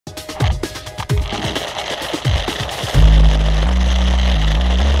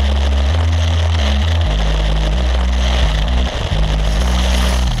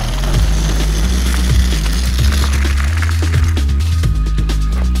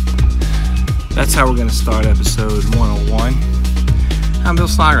That's how we're going to start episode 101. I'm Bill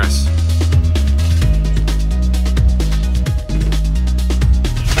Snodgrass.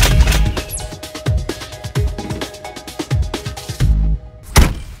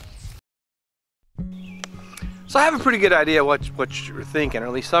 So I have a pretty good idea what you're thinking, or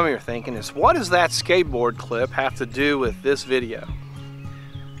at least some of you are thinking, is what does that skateboard clip have to do with this video?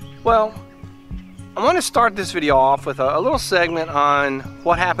 Well, I want to start this video off with a little segment on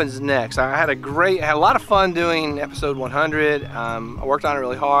what happens next. I had a lot of fun doing episode 100. I worked on it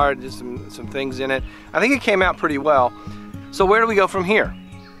really hard, did some things in it. I think it came out pretty well. So where do we go from here?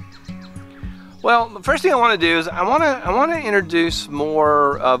 Well, the first thing I want to do is I want to introduce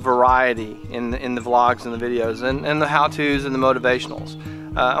more variety in the vlogs and the videos and the how-tos and the motivationals.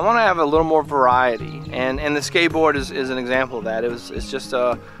 I want to have a little more variety, and the skateboard is an example of that. It's just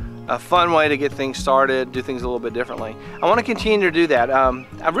a fun way to get things started, do things a little bit differently. I want to continue to do that.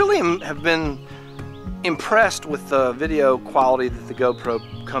 I really have been impressed with the video quality that the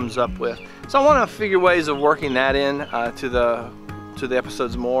GoPro comes up with. So I want to figure ways of working that in to the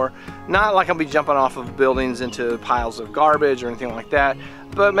episodes more. Not like I'll be jumping off of buildings into piles of garbage or anything like that,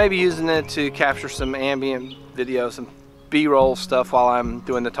 but maybe using it to capture some ambient video, some B-roll stuff while I'm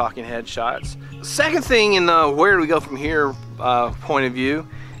doing the talking head shots. The second thing in the where do we go from here point of view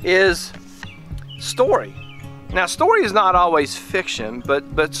is story. Now, story is not always fiction,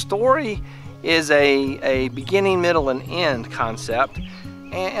 but story is a beginning, middle, and end concept.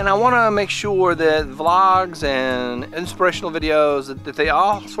 And I want to make sure that vlogs and inspirational videos, that they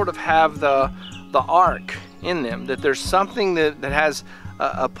all sort of have the arc in them, that there's something that has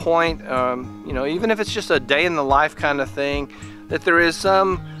a point, you know, even if it's just a day in the life kind of thing, that there is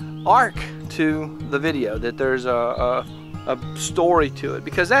some arc to the video, that there's a story to it,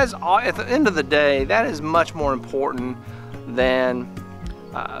 because that's at the end of the day, that is much more important than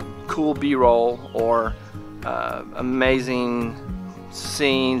cool B-roll or amazing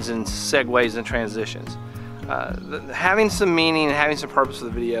scenes and segues and transitions. Having some meaning and having some purpose for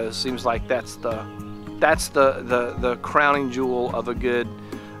the video seems like that's the crowning jewel of a good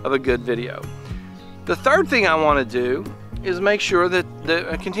video. The third thing I want to do is make sure that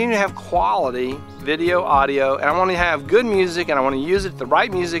I continue to have quality video, audio, and I want to have good music, and I want to use it, the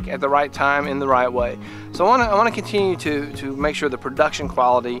right music at the right time in the right way. So I want to continue to make sure the production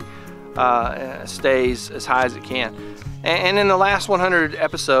quality stays as high as it can. And in the last 100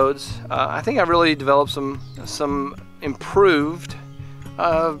 episodes, I think I've really developed some improved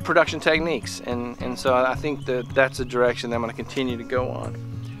production techniques, and so I think that's a direction that I'm going to continue to go on.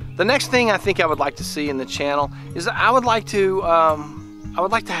 The next thing I think I would like to see in the channel is I would like to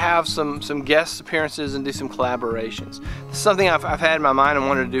have some guest appearances and do some collaborations. It's something I've had in my mind and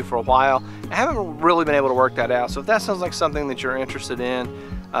wanted to do for a while. I haven't really been able to work that out. So if that sounds like something that you're interested in,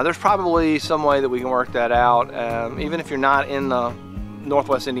 there's probably some way that we can work that out. Even if you're not in the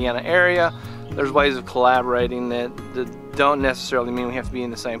Northwest Indiana area, there's ways of collaborating that don't necessarily mean we have to be in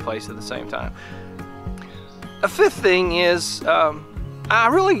the same place at the same time. A fifth thing is I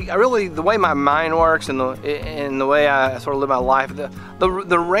really, the way my mind works and the way I sort of live my life,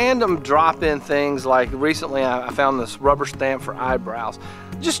 the random drop-in things, like recently I found this rubber stamp for eyebrows.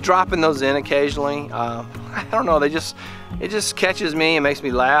 Just dropping those in occasionally, I don't know, it just catches me and makes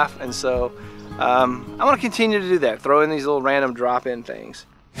me laugh, and so I want to continue to do that, throw in these little random drop-in things.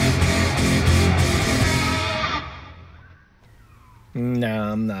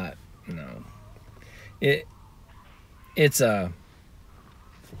 No, I'm not. No, it's a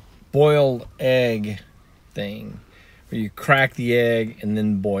boiled egg thing where you crack the egg and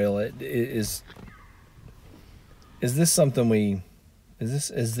then boil it. Is this something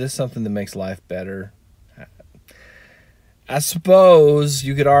is this something that makes life better? I suppose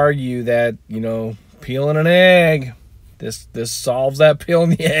you could argue that, you know, peeling an egg, this solves that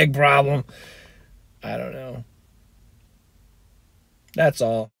peeling the egg problem. I don't know. That's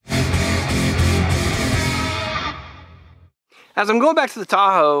all. As I'm going back to the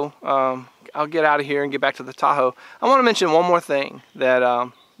Tahoe, I'll get out of here and get back to the Tahoe. I want to mention one more thing, that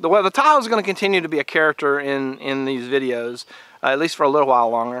the Tahoe is going to continue to be a character in these videos, at least for a little while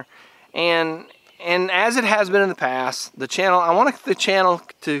longer. And as it has been in the past, I want the channel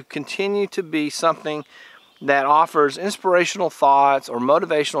to continue to be something that offers inspirational thoughts or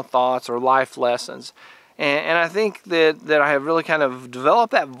motivational thoughts or life lessons. And I think that I have really kind of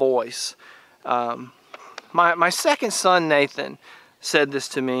developed that voice. My second son, Nathan, said this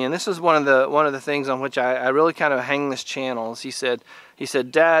to me, and this is one of the things on which I really kind of hang this channel. Is he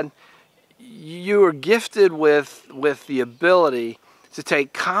said, "Dad, you are gifted with the ability to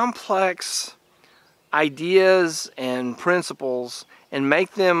take complex ideas and principles and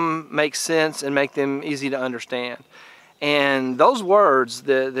make them make sense and make them easy to understand. And those words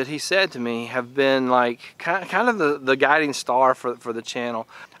that he said to me have been like kind of the guiding star for the channel.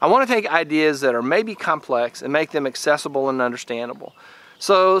 I want to take ideas that are maybe complex and make them accessible and understandable.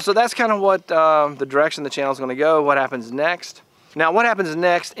 So that's kind of what the direction the channel is going to go, what happens next. Now what happens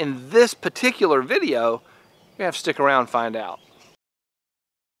next in this particular video, you have to stick around and find out.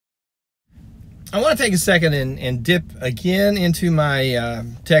 I want to take a second and dip again into my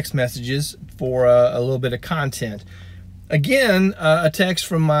text messages for a little bit of content. Again, a text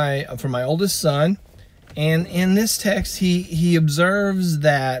from my oldest son, and in this text he observes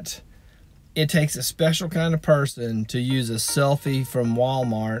that it takes a special kind of person to use a selfie from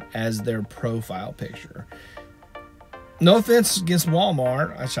Walmart as their profile picture. No offense against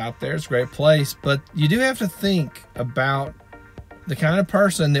Walmart, I shop there, it's a great place, but you do have to think about the kind of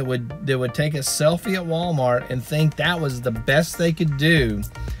person that would take a selfie at Walmart and think that was the best they could do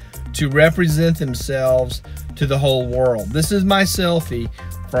to represent themselves to the whole world. This is my selfie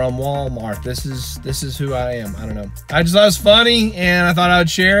from Walmart. This is who I am. I don't know. I just thought it was funny, and I thought I would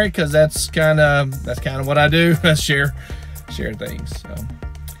share it because that's kind of what I do. I share things. So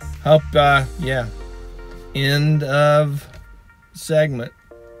hope yeah. End of segment.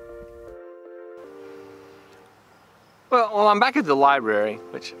 Well, I'm back at the library,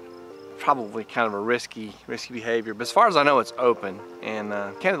 which probably kind of a risky behavior, but as far as I know, it's open. And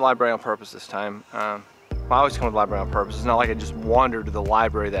came to the library on purpose this time. I always come to the library on purpose. It's not like I just wandered to the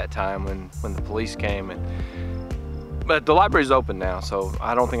library that time when the police came. But the library's open now, so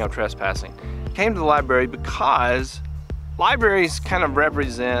I don't think I'm trespassing. Came to the library because libraries kind of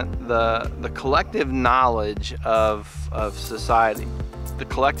represent the collective knowledge of society, the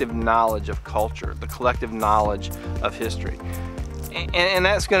collective knowledge of culture, the collective knowledge of history. And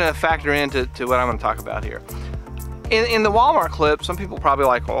that's going to factor into what I'm going to talk about here. In the Walmart clip, some people probably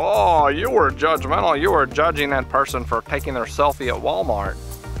like, oh, you were judgmental, you were judging that person for taking their selfie at Walmart.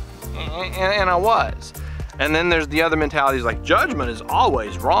 And I was. And then there's the other mentalities like, judgment is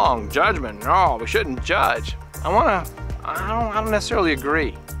always wrong. Judgment, no, we shouldn't judge. I don't necessarily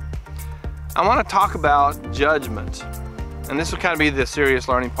agree. I want to talk about judgment. And this will kind of be the serious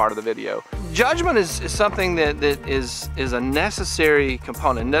learning part of the video. Judgment is something that is a necessary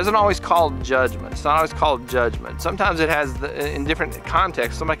component. It doesn't always call judgment. It's not always called judgment. Sometimes it has, in different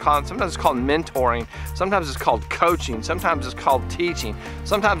contexts, sometimes it's called mentoring, sometimes it's called coaching, sometimes it's called teaching,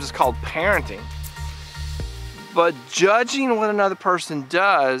 sometimes it's called parenting. But judging what another person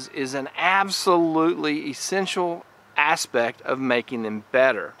does is an absolutely essential aspect of making them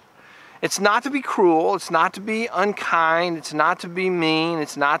better. It's not to be cruel, it's not to be unkind, it's not to be mean,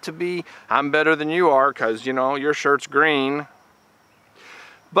 it's not to be, I'm better than you are because, you know, your shirt's green.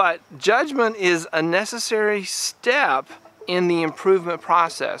 But judgment is a necessary step in the improvement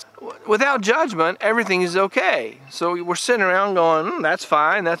process. Without judgment, everything is okay. So we're sitting around going, that's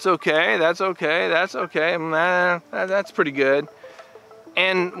fine, that's okay, that's okay, that's okay, that's pretty good.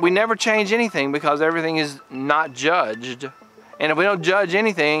 And we never change anything because everything is not judged. And if we don't judge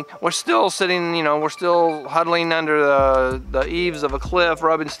anything, we're still sitting, you know, we're still huddling under the eaves of a cliff,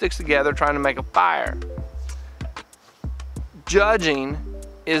 rubbing sticks together, trying to make a fire. Judging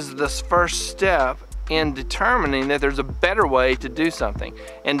is the first step in determining that there's a better way to do something.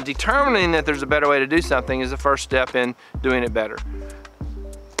 And determining that there's a better way to do something is the first step in doing it better.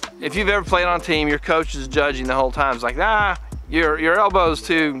 If you've ever played on a team, your coach is judging the whole time. It's like, ah, your elbow's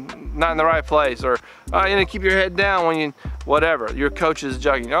too not in the right place, or oh, you need to keep your head down when you, whatever. Your coach is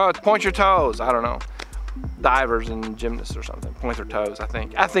judging. Oh, point your toes. I don't know. Divers and gymnasts or something point their toes.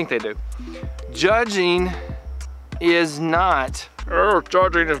 I think they do. Judging is not, oh,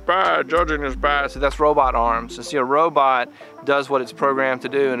 judging is bad. Judging is bad. So that's robot arms. So see, a robot does what it's programmed to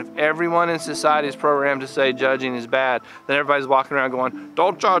do, and if everyone in society is programmed to say judging is bad, then everybody's walking around going,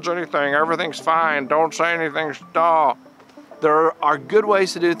 don't judge anything. Everything's fine. Don't say anything. Stop. There are good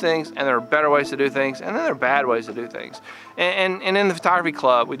ways to do things, and there are better ways to do things, and then there are bad ways to do things. And in the photography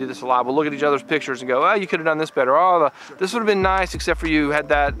club, we do this a lot. We'll look at each other's pictures and go, oh, you could have done this better. Oh, this would have been nice, except for you had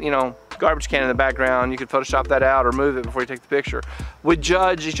that, you know, garbage can in the background. You could Photoshop that out or move it before you take the picture. We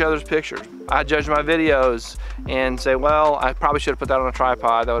judge each other's pictures. I judge my videos and say, well, I probably should have put that on a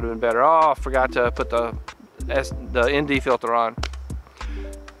tripod. That would have been better. Oh, I forgot to put the ND filter on.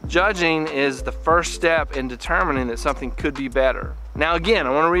 Judging is the first step in determining that something could be better. Now again, I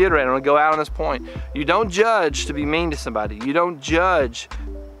want to reiterate, I want to go out on this point. You don't judge to be mean to somebody. You don't judge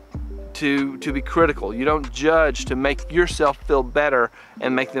to be critical. You don't judge to make yourself feel better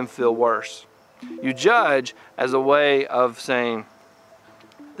and make them feel worse. You judge as a way of saying,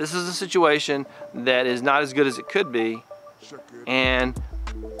 this is a situation that is not as good as it could be, and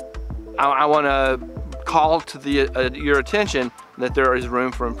I want to call to your attention that there is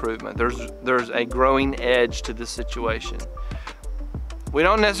room for improvement. There's a growing edge to this situation. We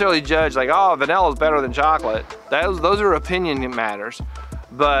don't necessarily judge like, oh, vanilla is better than chocolate. Those are opinion matters.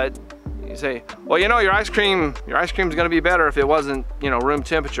 But you say, well, you know, your ice cream is going to be better if it wasn't, you know, room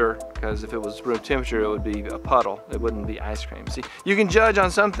temperature, because if it was room temperature, it would be a puddle. It wouldn't be ice cream. See, you can judge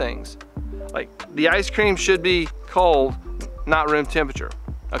on some things. Like, the ice cream should be cold, not room temperature.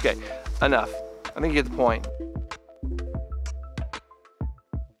 Okay, enough. I think you get the point.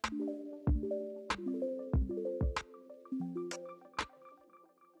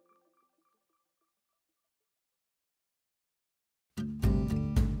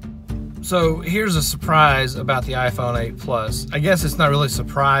 So here's a surprise about the iPhone 8 Plus. I guess it's not really a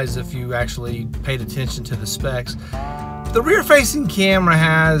surprise if you actually paid attention to the specs. The rear-facing camera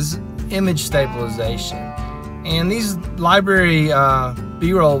has image stabilization, and these library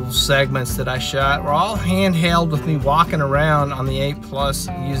B-roll segments that I shot were all handheld with me walking around on the 8 Plus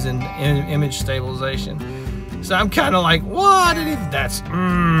using image stabilization. So I'm kind of like, what? That's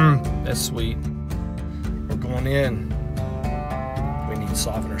sweet. We're going in. We need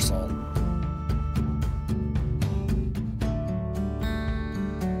softener salt.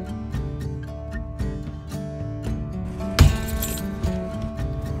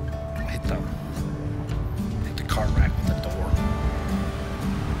 Hit the cart rack with the door.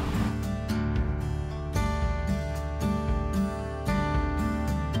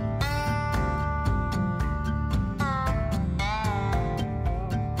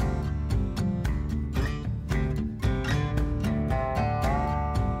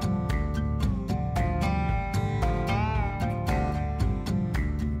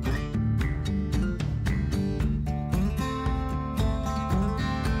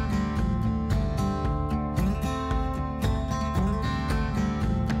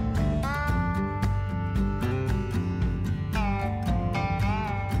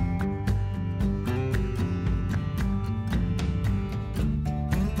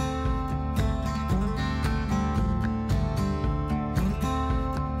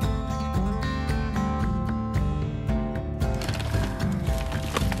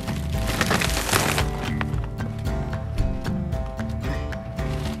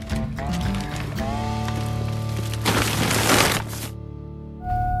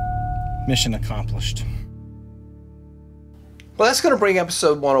 Mission accomplished. Well, that's going to bring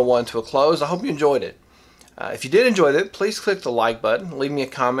episode 101 to a close. I hope you enjoyed it. If you did enjoy it, please click the like button. Leave me a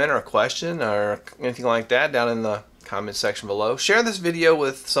comment or a question or anything like that down in the comment section below. Share this video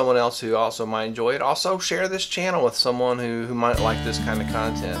with someone else who also might enjoy it. Also, share this channel with someone who might like this kind of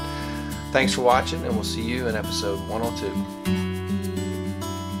content. Thanks for watching, and we'll see you in episode 102.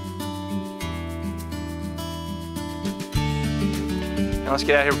 Let's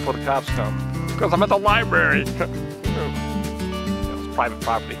get out of here before the cops come, because I'm at the library. It's private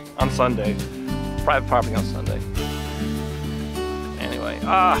property on Sunday. Private property on Sunday. Anyway,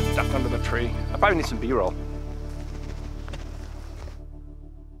 ducked under the tree. I probably need some B-roll.